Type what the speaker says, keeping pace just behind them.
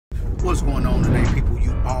What's going on today, people?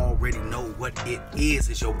 You already know what it is.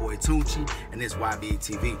 It's your boy Tunchi, and it's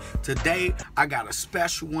YBETV. Today, I got a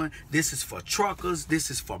special one. This is for truckers.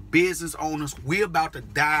 This is for business owners. We're about to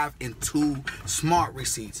dive into smart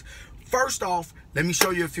receipts. First off, let me show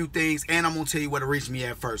you a few things, and I'm going to tell you where to reach me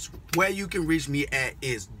at first. Where you can reach me at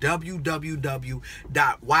is www.ybetv.org.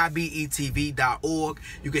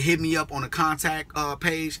 You can hit me up on the contact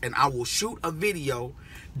page, and I will shoot a video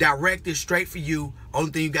directed straight for you.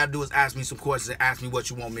 Only thing you got to do is ask me some questions and ask me what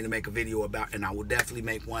you want me to make a video about, and I will definitely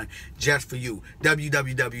make one just for you.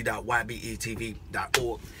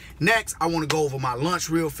 www.ybetv.org. Next, I want to go over my lunch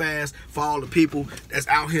real fast for all the people that's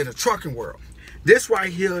out here in the trucking world. This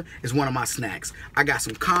right here is one of my snacks. I got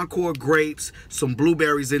some Concord grapes, some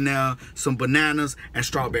blueberries in there, some bananas, and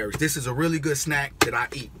strawberries. This is a really good snack that I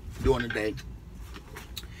eat during the day.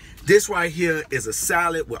 This right here is a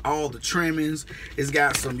salad with all the trimmings. It's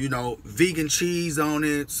got some, vegan cheese on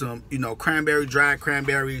it, some, dried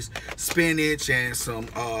cranberries, spinach, and some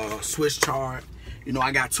Swiss chard.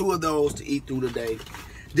 I got 2 of those to eat through the day.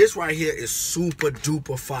 This right here is super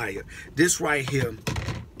duper fire. This right here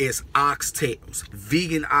is oxtails,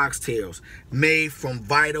 vegan oxtails made from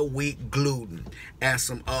vital wheat gluten and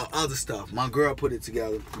some other stuff. My girl put it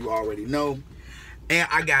together, you already know. And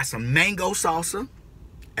I got some mango salsa.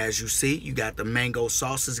 As you see, you got the mango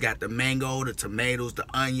sauces, got the mango, the tomatoes, the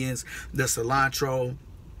onions, the cilantro.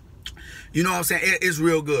 You know what I'm saying? It's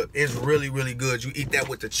real good. It's really, really good. You eat that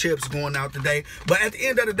with the chips going out today. But at the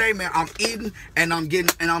end of the day, man, I'm eating and I'm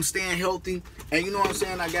staying healthy. And you know what I'm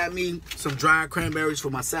saying? I got me some dried cranberries for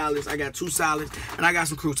my salads. I got 2 salads and I got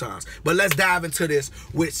some croutons. But let's dive into this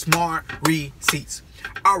with smart receipts.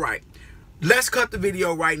 All right, let's cut the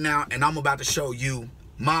video right now, and I'm about to show you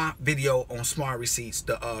my video on smart receipts.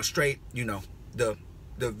 The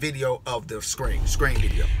the video of the screen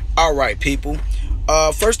video. All right, people.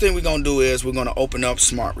 First thing we're gonna do is we're gonna open up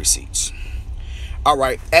smart receipts. All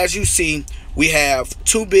right, as you see, we have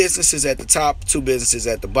 2 businesses at the top, 2 businesses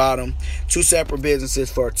at the bottom, 2 separate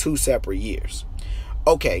businesses for 2 separate years.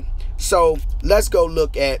 Okay, so let's go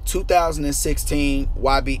look at 2016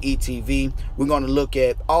 YBETV. We're going to look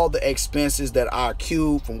at all the expenses that are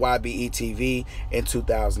accrued from YBETV in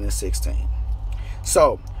 2016.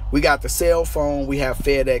 So we got the cell phone, we have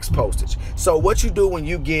FedEx postage. So what you do when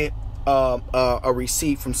you get a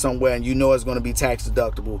receipt from somewhere and you know it's going to be tax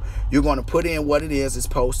deductible, you're going to put in what it is. It's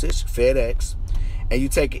postage, FedEx, and you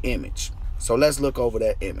take an image. So let's look over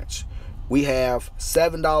that image. We have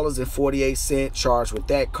 $7.48 charged with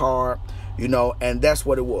that card, and that's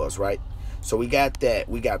what it was, right? So we got that.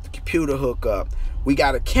 We got the computer hookup. We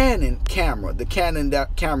got a Canon camera. The Canon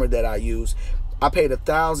camera that I use, I paid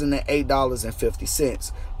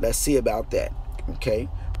 $1,008.50. Let's see about that. Okay,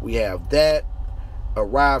 we have that.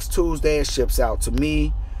 Arrives Tuesday, ships out to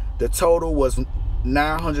me. The total was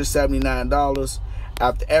 $979.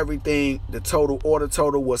 After everything, the order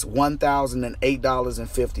total was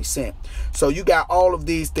 $1,008.50. So you got all of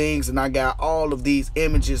these things, and I got all of these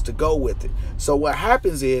images to go with it. So what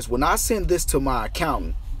happens is, when I send this to my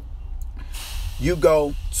accountant, you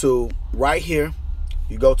go to right here.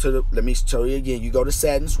 You go to the, let me show you again. You go to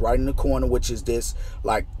settings right in the corner, which is this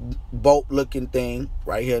like boat looking thing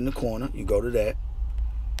right here in the corner. You go to that.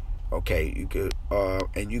 Okay, you could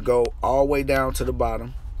and you go all the way down to the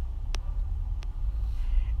bottom,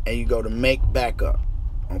 and you go to make backup.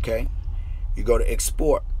 Okay, you go to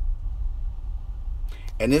export,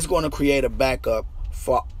 and it's going to create a backup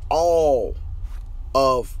for all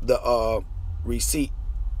of the receipt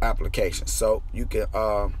applications. So you can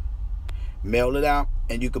mail it out,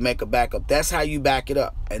 and you can make a backup. That's how you back it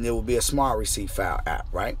up, and it will be a smart receipt file app,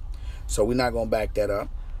 right? So we're not going to back that up.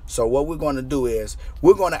 So what we're going to do is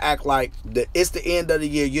we're going to act like it's the end of the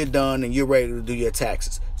year, you're done, and you're ready to do your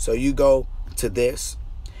taxes. So you go to this,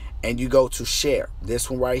 and you go to share, this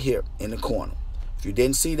one right here in the corner. If you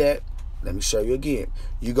didn't see that, let me show you again.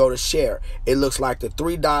 You go to share. It looks like the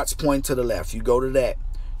 3 dots point to the left. You go to that.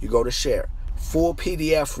 You go to share. Full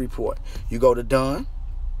PDF report. You go to done,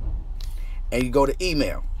 and you go to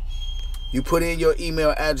email. You put in your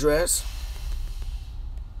email address,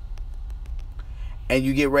 and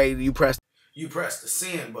you get ready. You press the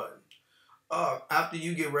send button. After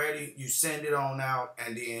you get ready, you send it on out,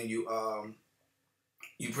 and then you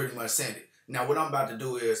pretty much send it. Now what I'm about to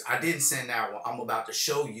do is, I didn't send that one. I'm about to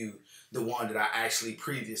show you the one that I actually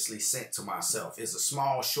previously sent to myself. It's a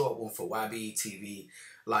small short one for YBETV,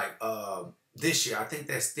 like this year. I think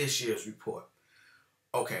that's this year's report.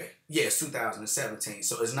 Okay, yes, 2017.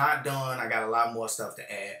 So it's not done. I got a lot more stuff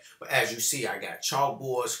to add. But as you see, I got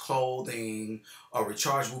chalkboards, clothing,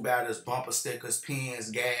 rechargeable batteries, bumper stickers,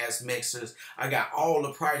 pens, gas, mixers. I got all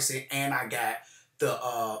the pricing, and I got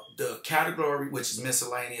the category, which is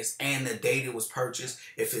miscellaneous, and the date it was purchased,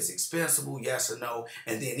 if it's expensive, yes or no.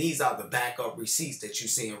 And then these are the backup receipts that you're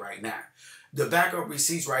seeing right now. The backup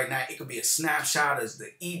receipts right now, it could be a snapshot as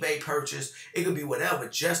the eBay purchase. It could be whatever,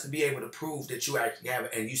 just to be able to prove that you actually have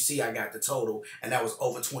it. And you see I got the total, and that was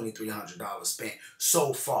over $2,300 spent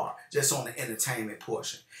so far, just on the entertainment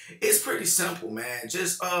portion. It's pretty simple, man.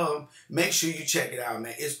 Just make sure you check it out,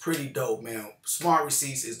 man. It's pretty dope, man. Smart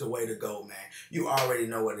receipts is the way to go, man. You already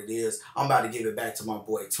know what it is. I'm about to give it back to my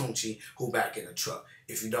boy Tunchi, who back in the truck.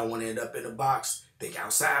 If you don't want to end up in the box, think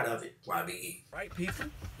outside of it. YBE. Right, people?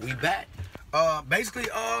 We back. Basically,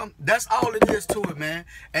 that's all it is to it, man.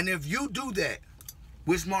 And if you do that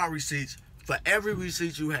with smart receipts, for every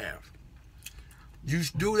receipt you have, you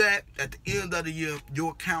do that at the end of the year,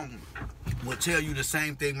 your accountant will tell you the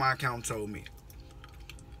same thing my accountant told me.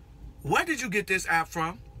 Where did you get this app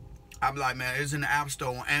from? I'm like, man, it's in the App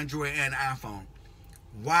Store on Android and iPhone.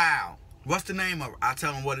 Wow. What's the name of it? I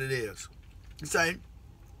tell them what it is. You say,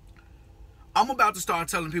 I'm about to start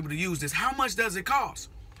telling people to use this. How much does it cost?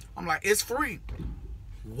 I'm like, it's free.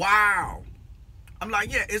 Wow. I'm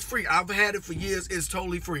like, yeah, it's free. I've had it for years. It's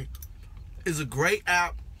totally free. It's a great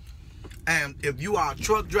app. And if you are a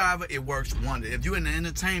truck driver, it works wonder. If you're in the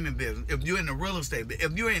entertainment business, if you're in the real estate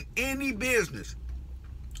business, if you're in any business,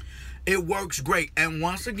 it works great. And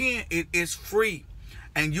once again, it is free.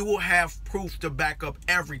 And you will have proof to back up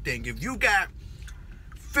everything. If you got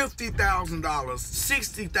 $50,000,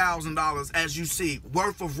 $60,000, as you see,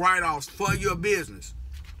 worth of write-offs for your business,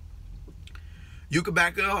 you can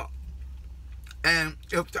back it up. And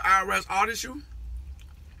if the IRS audits you,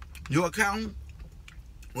 your accountant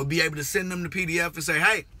will be able to send them the PDF and say,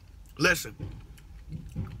 hey, listen,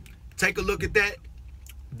 take a look at that.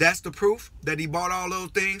 That's the proof that he bought all those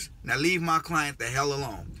things. Now leave my client the hell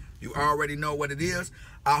alone. You already know what it is.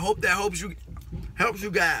 I hope that helps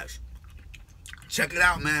you guys. Check it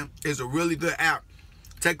out, man. It's a really good app.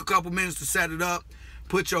 Take a couple minutes to set it up.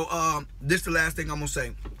 Put your this is the last thing I'm gonna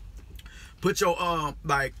say. Put your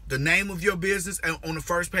like the name of your business, and on the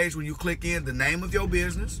first page when you click in, the name of your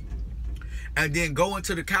business, and then go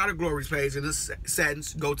into the categories page in the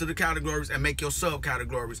settings. Go to the categories and make your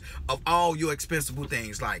subcategories of all your expensive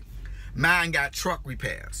things. Like mine got truck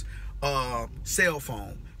repairs, cell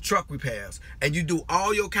phone, truck repairs, and you do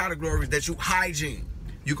all your categories that you hygiene.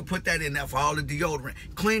 You can put that in there for all the deodorant,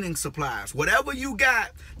 cleaning supplies, whatever you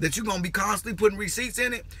got that you're gonna be constantly putting receipts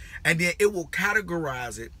in it, and then it will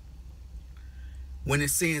categorize it. When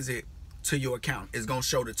it sends it to your account, it's going to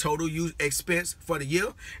show the total expense for the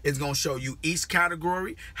year. It's going to show you each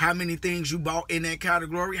category, how many things you bought in that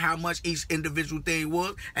category, how much each individual thing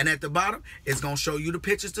was, and at the bottom, it's going to show you the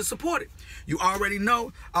pictures to support it. You already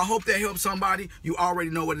know. I hope that helps somebody. You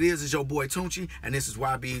already know what it is. It's your boy Tunchi, and this is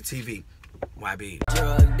YBETV. YB.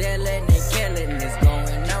 Drug dealing and killing is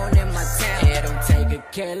going on in my town. It don't take a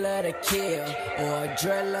killer to kill or a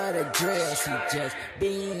driller to drill. See, just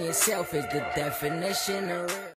being yourself is the definition of real.